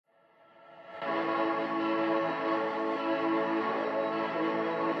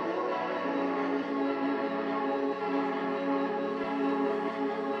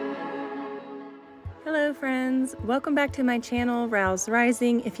friends, welcome back to my channel, Rouse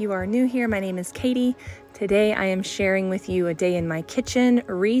Rising. If you are new here, my name is Katie. Today I am sharing with you a day in my kitchen,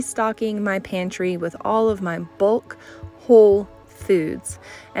 restocking my pantry with all of my bulk whole foods.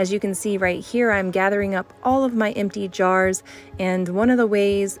 As you can see right here, I'm gathering up all of my empty jars, and one of the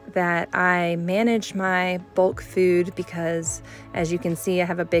ways that I manage my bulk food, because as you can see I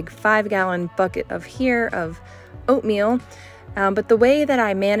have a big 5-gallon bucket of oatmeal, but the way that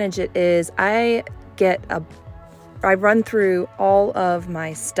I manage it is I run through all of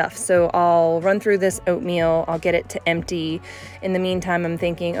my stuff. So I'll run through this oatmeal, I'll get it to empty. In the meantime, I'm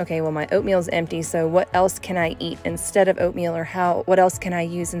thinking, okay, well, my oatmeal's empty, so what else can I eat instead of oatmeal, or what else can I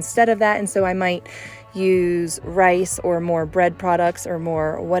use instead of that? And so I might use rice or more bread products or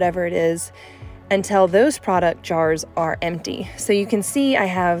more whatever it is until those product jars are empty. So you can see I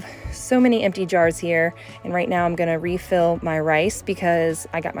have so many empty jars here, and right now I'm gonna refill my rice because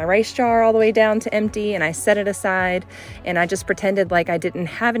I got my rice jar all the way down to empty and I set it aside, and I just pretended like I didn't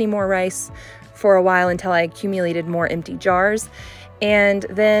have any more rice for a while until I accumulated more empty jars. And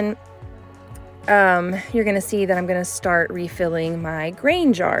then you're gonna see that I'm gonna start refilling my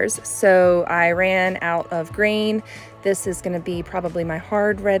grain jars. So I ran out of grain. This is gonna be probably my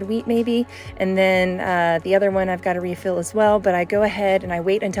hard red wheat maybe. And then the other one I've got to refill as well, but I go ahead and I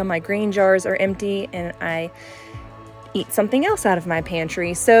wait until my grain jars are empty and I eat something else out of my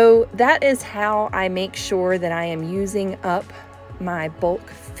pantry. So that is how I make sure that I am using up my bulk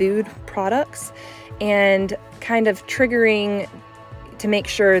food products and kind of triggering to make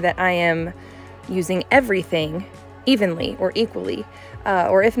sure that I am using everything evenly or equally,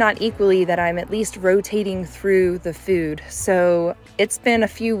 or if not equally, that I'm at least rotating through the food. So it's been a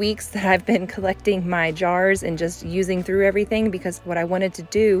few weeks that I've been collecting my jars and just using through everything, because what I wanted to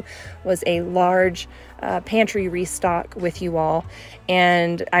do was a large pantry restock with you all.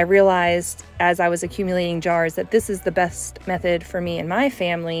 And I realized as I was accumulating jars that this is the best method for me and my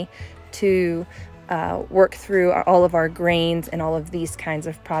family to work through all of our grains and all of these kinds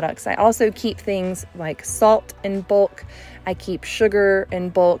of products. I also keep things like salt in bulk. I keep sugar in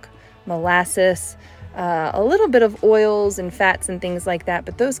bulk, molasses, a little bit of oils and fats and things like that,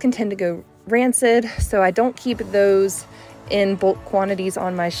 but those can tend to go rancid, so I don't keep those in bulk quantities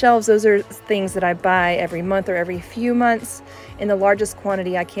on my shelves. Those are things that I buy every month or every few months in the largest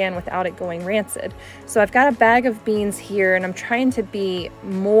quantity I can without it going rancid. So I've got a bag of beans here, and I'm trying to be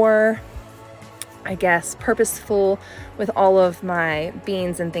more, I guess, purposeful with all of my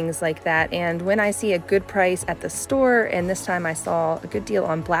beans and things like that. And when I see a good price at the store, and this time I saw a good deal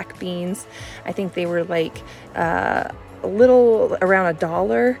on black beans, I think they were like a little around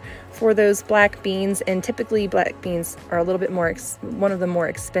 $1 for those black beans. And typically black beans are a little bit more one of the more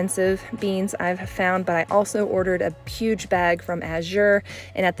expensive beans I've found. But I also ordered a huge bag from Azure,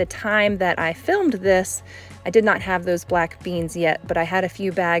 and at the time that I filmed this, I did not have those black beans yet, but I had a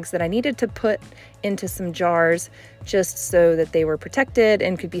few bags that I needed to put into some jars just so that they were protected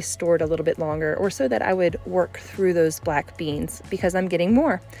and could be stored a little bit longer, or so that I would work through those black beans because I'm getting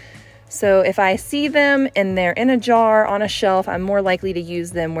more. So if I see them and they're in a jar on a shelf, I'm more likely to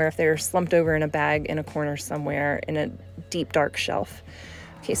use them, where if they're slumped over in a bag in a corner somewhere in a deep dark shelf.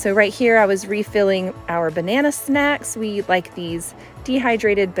 Okay, so right here I was refilling our banana snacks. We like these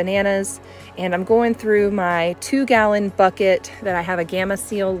dehydrated bananas, and I'm going through my 2-gallon bucket that I have a Gamma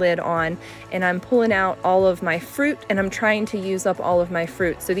Seal lid on, and I'm pulling out all of my fruit, and I'm trying to use up all of my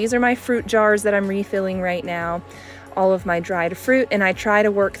fruit. So these are my fruit jars that I'm refilling right now, all of my dried fruit, and I try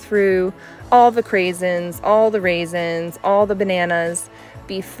to work through all the craisins, all the raisins, all the bananas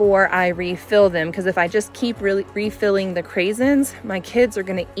before I refill them, because if I just keep refilling the craisins, my kids are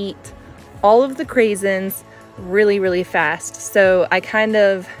going to eat all of the craisins really fast. So I kind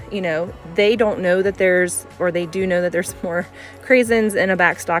of, they don't know that there's, or they do know that there's more craisins in a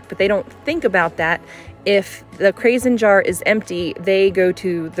backstock, but they don't think about that. If the craisin jar is empty, they go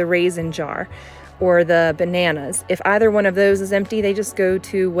to the raisin jar or the bananas. If either one of those is empty, they just go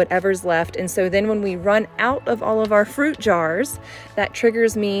to whatever's left. And so then when we run out of all of our fruit jars, that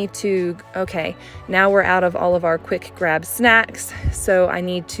triggers me to, okay, now we're out of all of our quick grab snacks, so I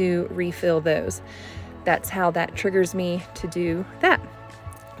need to refill those. That's how that triggers me to do that.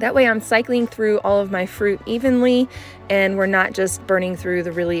 That way I'm cycling through all of my fruit evenly, and we're not just burning through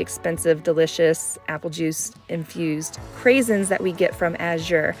the really expensive, delicious apple juice infused craisins that we get from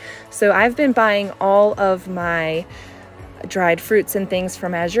Azure. So I've been buying all of my dried fruits and things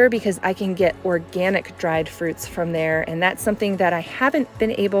from Azure because I can get organic dried fruits from there, and that's something that I haven't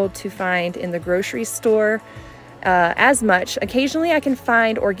been able to find in the grocery store as much. Occasionally I can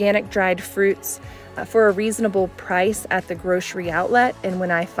find organic dried fruits for a reasonable price at the grocery outlet, and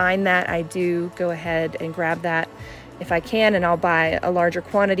when I find that, I do go ahead and grab that if I can, and I'll buy a larger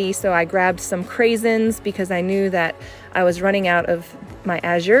quantity. So I grabbed some craisins because I knew that I was running out of my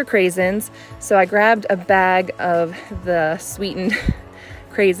Azure craisins, so I grabbed a bag of the sweetened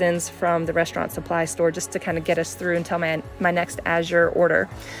craisins from the restaurant supply store just to kind of get us through until my next Azure order.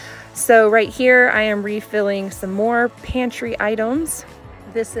 So right here I am refilling some more pantry items.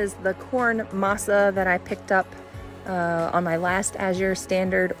 This is the corn masa that I picked up on my last Azure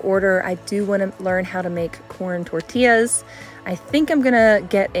Standard order. I do want to learn how to make corn tortillas. I think I'm gonna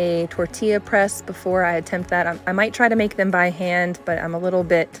get a tortilla press before I attempt that. I might try to make them by hand, but I'm a little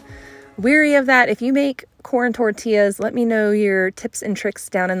bit weary of that. If you make corn tortillas, let me know your tips and tricks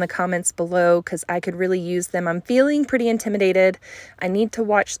down in the comments below, because I could really use them. I'm feeling pretty intimidated. I need to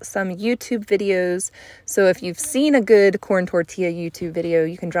watch some YouTube videos. So if you've seen a good corn tortilla YouTube video,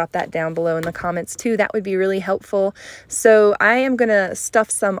 you can drop that down below in the comments too. That would be really helpful. So I am gonna stuff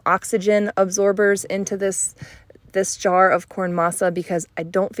some oxygen absorbers into this jar of corn masa because I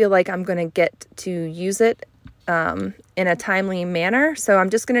don't feel like I'm gonna get to use it in a timely manner. So I'm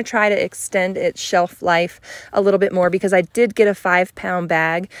just going to try to extend its shelf life a little bit more, because I did get a 5-pound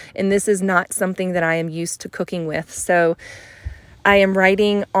bag and this is not something that I am used to cooking with. So I am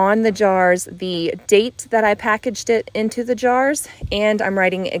writing on the jars the date that I packaged it into the jars, and I'm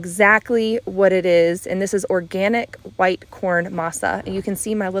writing exactly what it is. And this is organic white corn masa. And you can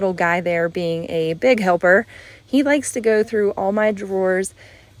see my little guy there being a big helper. He likes to go through all my drawers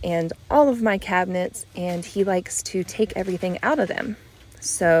and all of my cabinets, and he likes to take everything out of them.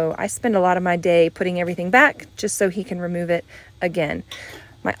 So I spend a lot of my day putting everything back just so he can remove it again.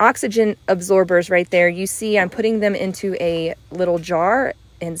 My oxygen absorbers right there, you see I'm putting them into a little jar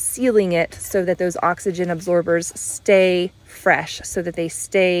and sealing it so that those oxygen absorbers stay fresh, so that they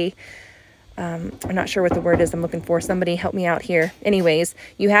stay I'm not sure what the word is I'm looking for. Somebody help me out here. Anyways,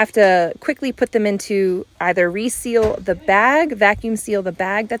 you have to quickly put them into either reseal the bag, vacuum seal the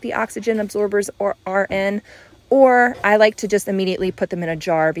bag that the oxygen absorbers are in, or I like to just immediately put them in a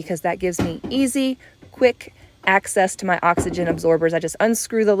jar because that gives me easy, quick access to my oxygen absorbers. I just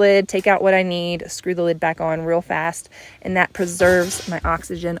unscrew the lid, take out what I need, screw the lid back on real fast, and that preserves my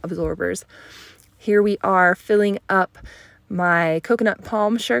oxygen absorbers. Here we are filling up my coconut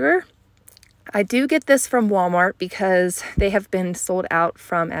palm sugar. I do get this from Walmart because they have been sold out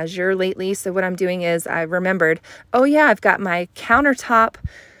from Azure lately. So what I'm doing is I remembered, oh yeah, I've got my countertop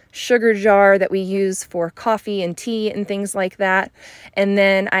sugar jar that we use for coffee and tea and things like that. And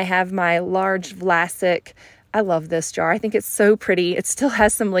then I have my large Vlasic. I love this jar. I think it's so pretty. It still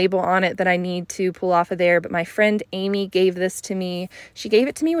has some label on it that I need to pull off of there, but my friend Amy gave this to me. She gave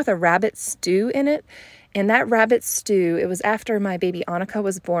it to me with a rabbit stew in it. And that rabbit stew, it was after my baby Annika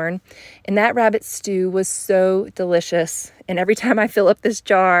was born, and that rabbit stew was so delicious. And every time I fill up this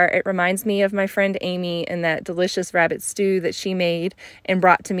jar, it reminds me of my friend Amy and that delicious rabbit stew that she made and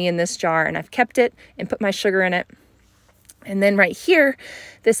brought to me in this jar. And I've kept it and put my sugar in it. And then right here,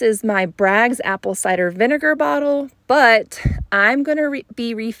 this is my Bragg's apple cider vinegar bottle, but I'm going to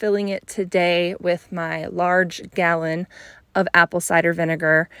be refilling it today with my large gallon of apple cider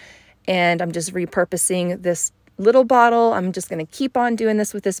vinegar. And I'm just repurposing this little bottle. I'm just going to keep on doing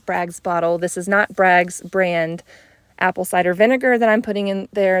this with this Bragg's bottle. This is not Bragg's brand apple cider vinegar that I'm putting in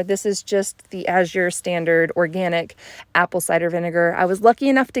there. This is just the Azure Standard organic apple cider vinegar. I was lucky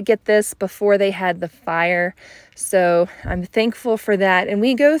enough to get this before they had the fire, so I'm thankful for that. And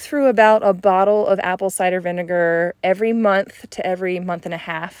we go through about a bottle of apple cider vinegar every month to every month and a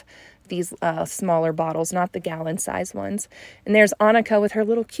half. These smaller bottles, not the gallon size ones. And there's Annika with her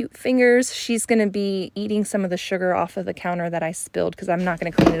little cute fingers. She's going to be eating some of the sugar off of the counter that I spilled because I'm not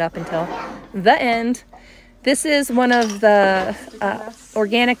going to clean it up until the end. This is one of the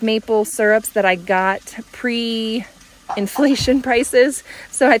organic maple syrups that I got pre-inflation prices.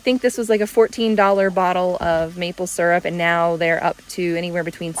 So I think this was like a $14 bottle of maple syrup, and now they're up to anywhere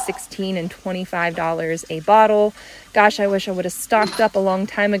between $16 and $25 a bottle. Gosh, I wish I would have stocked up a long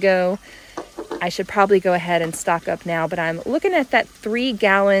time ago. I should probably go ahead and stock up now, but I'm looking at that 3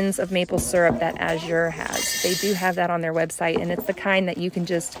 gallons of maple syrup that Azure has. They do have that on their website, and it's the kind that you can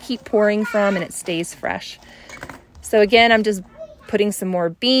just keep pouring from and it stays fresh. So again, I'm just putting some more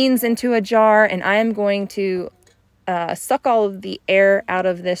beans into a jar, and I am going to suck all of the air out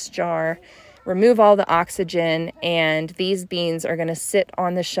of this jar, remove all the oxygen, and these beans are going to sit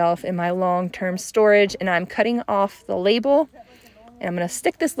on the shelf in my long-term storage. And I'm cutting off the label And I'm going to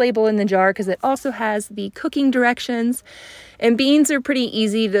stick this label in the jar because it also has the cooking directions. And beans are pretty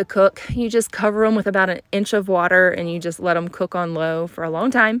easy to cook. You just cover them with about 1 inch of water and you just let them cook on low for a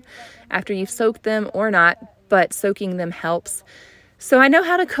long time after you've soaked them or not, but soaking them helps. So I know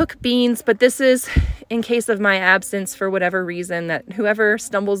how to cook beans, but this is in case of my absence for whatever reason, that whoever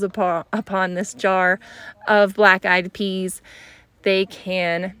stumbles upon this jar of black-eyed peas, they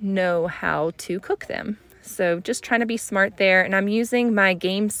can know how to cook them. So just trying to be smart there. And I'm using my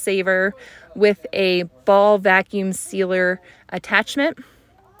Game Saver with a ball vacuum sealer attachment.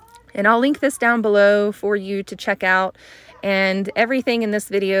 And I'll link this down below for you to check out. And everything in this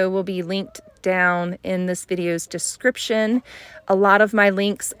video will be linked down in this video's description. A lot of my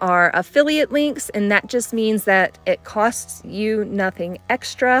links are affiliate links, and that just means that it costs you nothing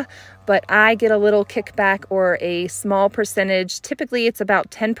extra, but I get a little kickback or a small percentage. Typically it's about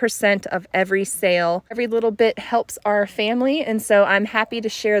 10% of every sale. Every little bit helps our family, and so I'm happy to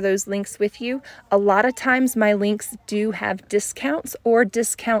share those links with you. A lot of times my links do have discounts or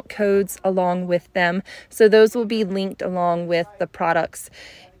discount codes along with them, so those will be linked along with the products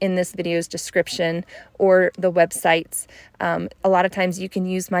in this video's description or the websites. A lot of times you can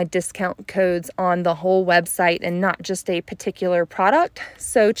use my discount codes on the whole website and not just a particular product.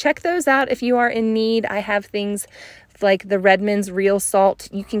 So check those out if you are in need. I have things like the Redmond's Real Salt.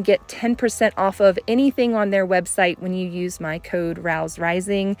 You can get 10% off of anything on their website when you use my code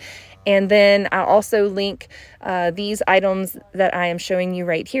ROUSERISING. And then I'll also link these items that I am showing you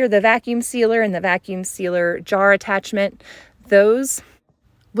right here, the vacuum sealer and the vacuum sealer jar attachment. Those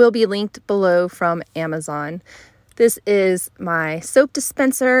will be linked below from Amazon. This is my soap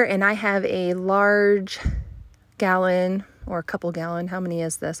dispenser, and I have a large gallon or a couple gallon, how many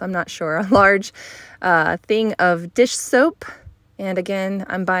is this? I'm not sure. A large thing of dish soap. And again,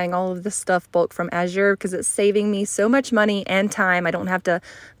 I'm buying all of this stuff bulk from Azure because it's saving me so much money and time. I don't have to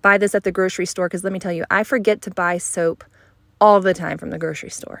buy this at the grocery store because let me tell you, I forget to buy soap all the time from the grocery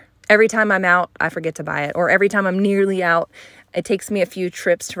store. Every time I'm out, I forget to buy it, or every time I'm nearly out, it takes me a few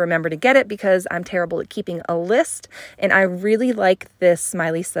trips to remember to get it because I'm terrible at keeping a list. And I really like this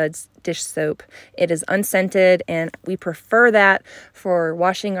Smiley Suds dish soap. It is unscented, and we prefer that for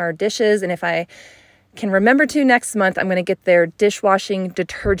washing our dishes. And if I can remember to next month, I'm going to get their dishwashing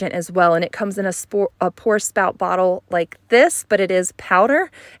detergent as well. And it comes in a pour spout bottle like this, but it is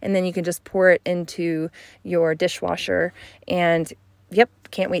powder. And then you can just pour it into your dishwasher. And yep,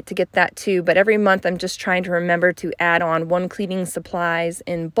 can't wait to get that too. But every month I'm just trying to remember to add on 1 cleaning supplies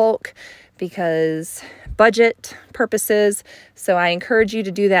in bulk because budget purposes. So I encourage you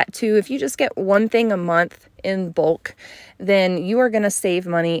to do that too. If you just get 1 thing a month in bulk, then you are going to save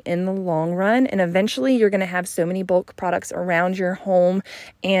money in the long run. And eventually you're going to have so many bulk products around your home,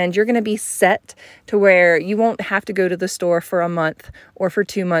 and you're going to be set to where you won't have to go to the store for a month or for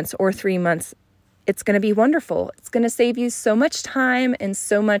 2 months or 3 months. It's going to be wonderful. It's going to save you so much time and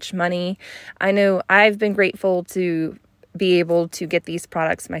so much money. I know I've been grateful to be able to get these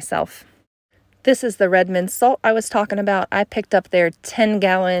products myself. This is the Redmond salt I was talking about. I picked up their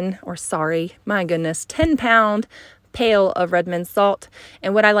 10-pound pail of Redmond salt.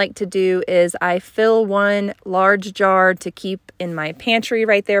 And what I like to do is I fill 1 large jar to keep in my pantry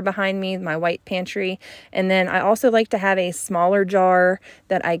right there behind me, my white pantry. And then I also like to have a smaller jar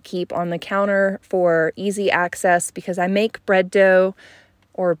that I keep on the counter for easy access because I make bread dough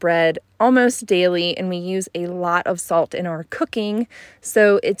or bread almost daily, and we use a lot of salt in our cooking.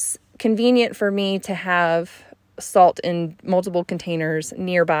 So it's convenient for me to have salt in multiple containers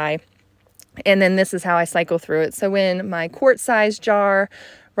nearby. And then this is how I cycle through it. So when my quart-sized jar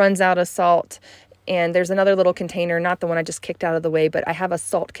runs out of salt, and there's another little container, not the one I just kicked out of the way, but I have a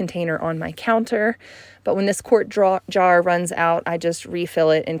salt container on my counter. But when this quart jar runs out, I just refill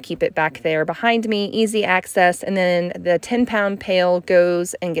it and keep it back there behind me, easy access. And then the 10-pound pail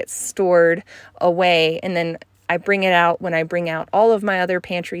goes and gets stored away. And then I bring it out when I bring out all of my other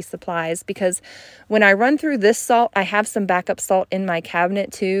pantry supplies, because when I run through this salt, I have some backup salt in my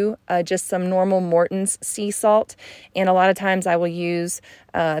cabinet too, just some normal Morton's sea salt. And a lot of times I will use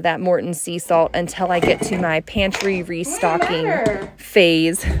that Morton's sea salt until I get to my pantry restocking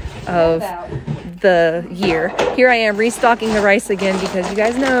phase of the year. Here I am restocking the rice again because you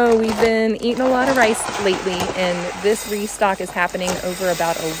guys know we've been eating a lot of rice lately, and this restock is happening over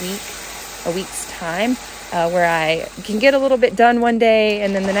about a week's time. Where I can get a little bit done one day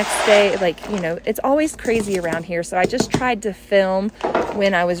and then the next day, it's always crazy around here. So I just tried to film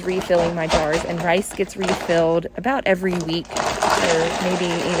when I was refilling my jars, and rice gets refilled about every week or maybe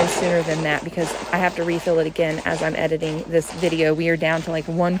even sooner than that, because I have to refill it again as I'm editing this video. We are down to like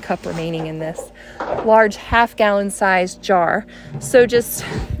 1 cup remaining in this large half-gallon size jar. So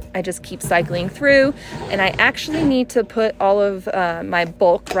I just keep cycling through, and I actually need to put all of my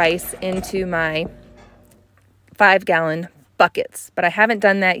bulk rice into my 5-gallon buckets, but I haven't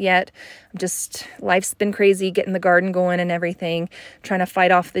done that yet. Life's been crazy, getting the garden going and everything, trying to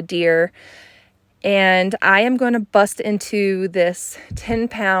fight off the deer. And I am going to bust into this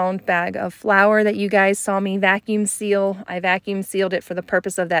 10-pound bag of flour that you guys saw me vacuum seal. I vacuum sealed it for the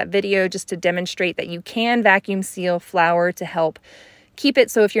purpose of that video, just to demonstrate that you can vacuum seal flour to help keep it.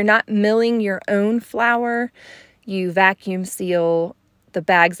 So if you're not milling your own flour, you vacuum seal the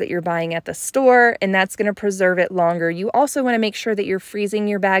bags that you're buying at the store, and that's going to preserve it longer. You also want to make sure that you're freezing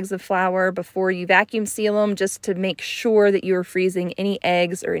your bags of flour before you vacuum seal them, just to make sure that you're freezing any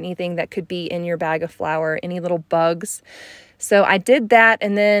eggs or anything that could be in your bag of flour, any little bugs. So I did that,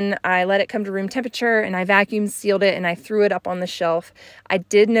 and then I let it come to room temperature, and I vacuum sealed it, and I threw it up on the shelf. I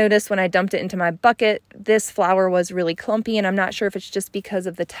did notice when I dumped it into my bucket, this flour was really clumpy, and I'm not sure if it's just because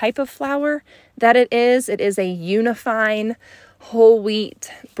of the type of flour that it is. It is a unifying whole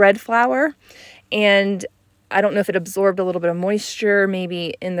wheat bread flour, and I don't know if it absorbed a little bit of moisture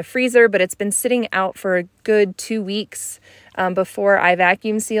maybe in the freezer, but it's been sitting out for a good 2 weeks before I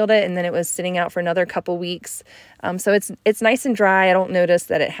vacuum sealed it, and then it was sitting out for another couple weeks. So it's nice and dry. I don't notice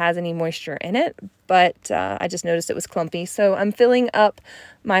that it has any moisture in it, but I just noticed it was clumpy. So I'm filling up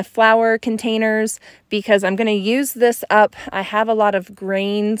my flour containers because I'm going to use this up. I have a lot of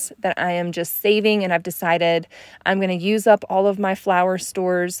grains that I am just saving, and I've decided I'm going to use up all of my flour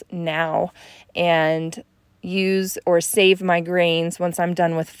stores now and use or save my grains once I'm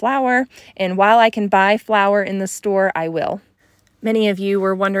done with flour. And while I can buy flour in the store, I will. Many of you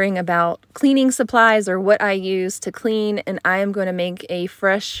were wondering about cleaning supplies or what I use to clean, and I am going to make a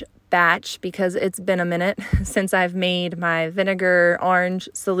fresh batch because it's been a minute since I've made my vinegar orange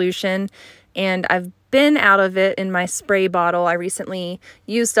solution, and I've been out of it in my spray bottle. I recently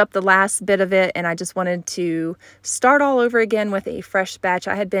used up the last bit of it, and I just wanted to start all over again with a fresh batch.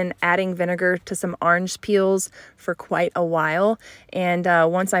 I had been adding vinegar to some orange peels for quite a while, and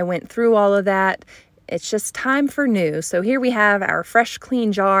once I went through all of that, it's just time for new. So here we have our fresh,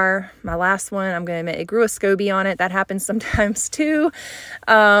 clean jar. My last one, I'm going to admit, it grew a SCOBY on it. That happens sometimes too.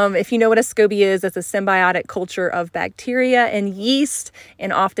 If you know what a SCOBY is, it's a symbiotic culture of bacteria and yeast,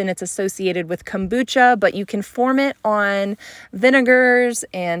 and often it's associated with kombucha, but you can form it on vinegars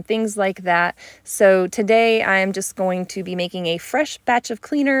and things like that. So today I am just going to be making a fresh batch of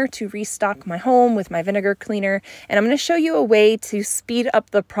cleaner to restock my home with my vinegar cleaner. And I'm going to show you a way to speed up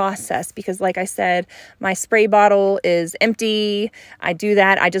the process because, like I said, my spray bottle is empty. I do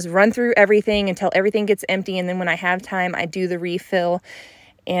that. I just run through everything until everything gets empty, and then when I have time, I do the refill.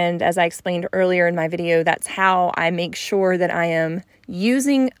 And as I explained earlier in my video, that's how I make sure that I am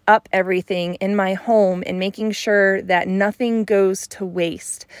using up everything in my home and making sure that nothing goes to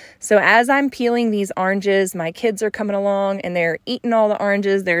waste. So as I'm peeling these oranges, my kids are coming along and they're eating all the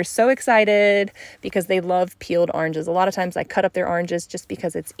oranges. They're so excited because they love peeled oranges. A lot of times I cut up their oranges just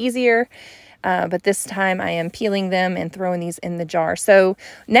because it's easier. But this time I am peeling them and throwing these in the jar. So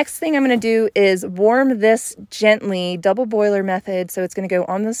next thing I'm going to do is warm this gently, double boiler method. So it's going to go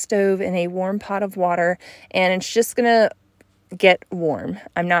on the stove in a warm pot of water, and it's just going to get warm.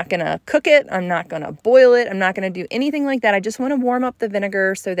 I'm not going to cook it. I'm not going to boil it. I'm not going to do anything like that. I just want to warm up the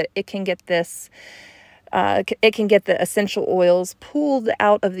vinegar so that it can get this, it can get the essential oils pulled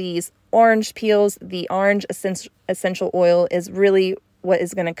out of these orange peels. The orange essential oil is really what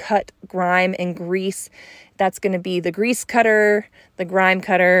is going to cut grime and grease. That's going to be the grease cutter, the grime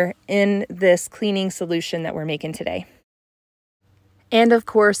cutter in this cleaning solution that we're making today. And of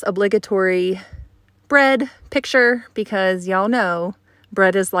course, obligatory bread picture, because y'all know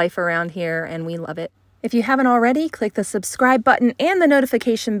bread is life around here and we love it. If you haven't already, click the subscribe button and the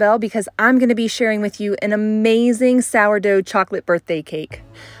notification bell because I'm going to be sharing with you an amazing sourdough chocolate birthday cake.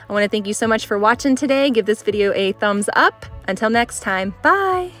 I want to thank you so much for watching today. Give this video a thumbs up. Until next time,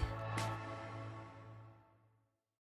 bye!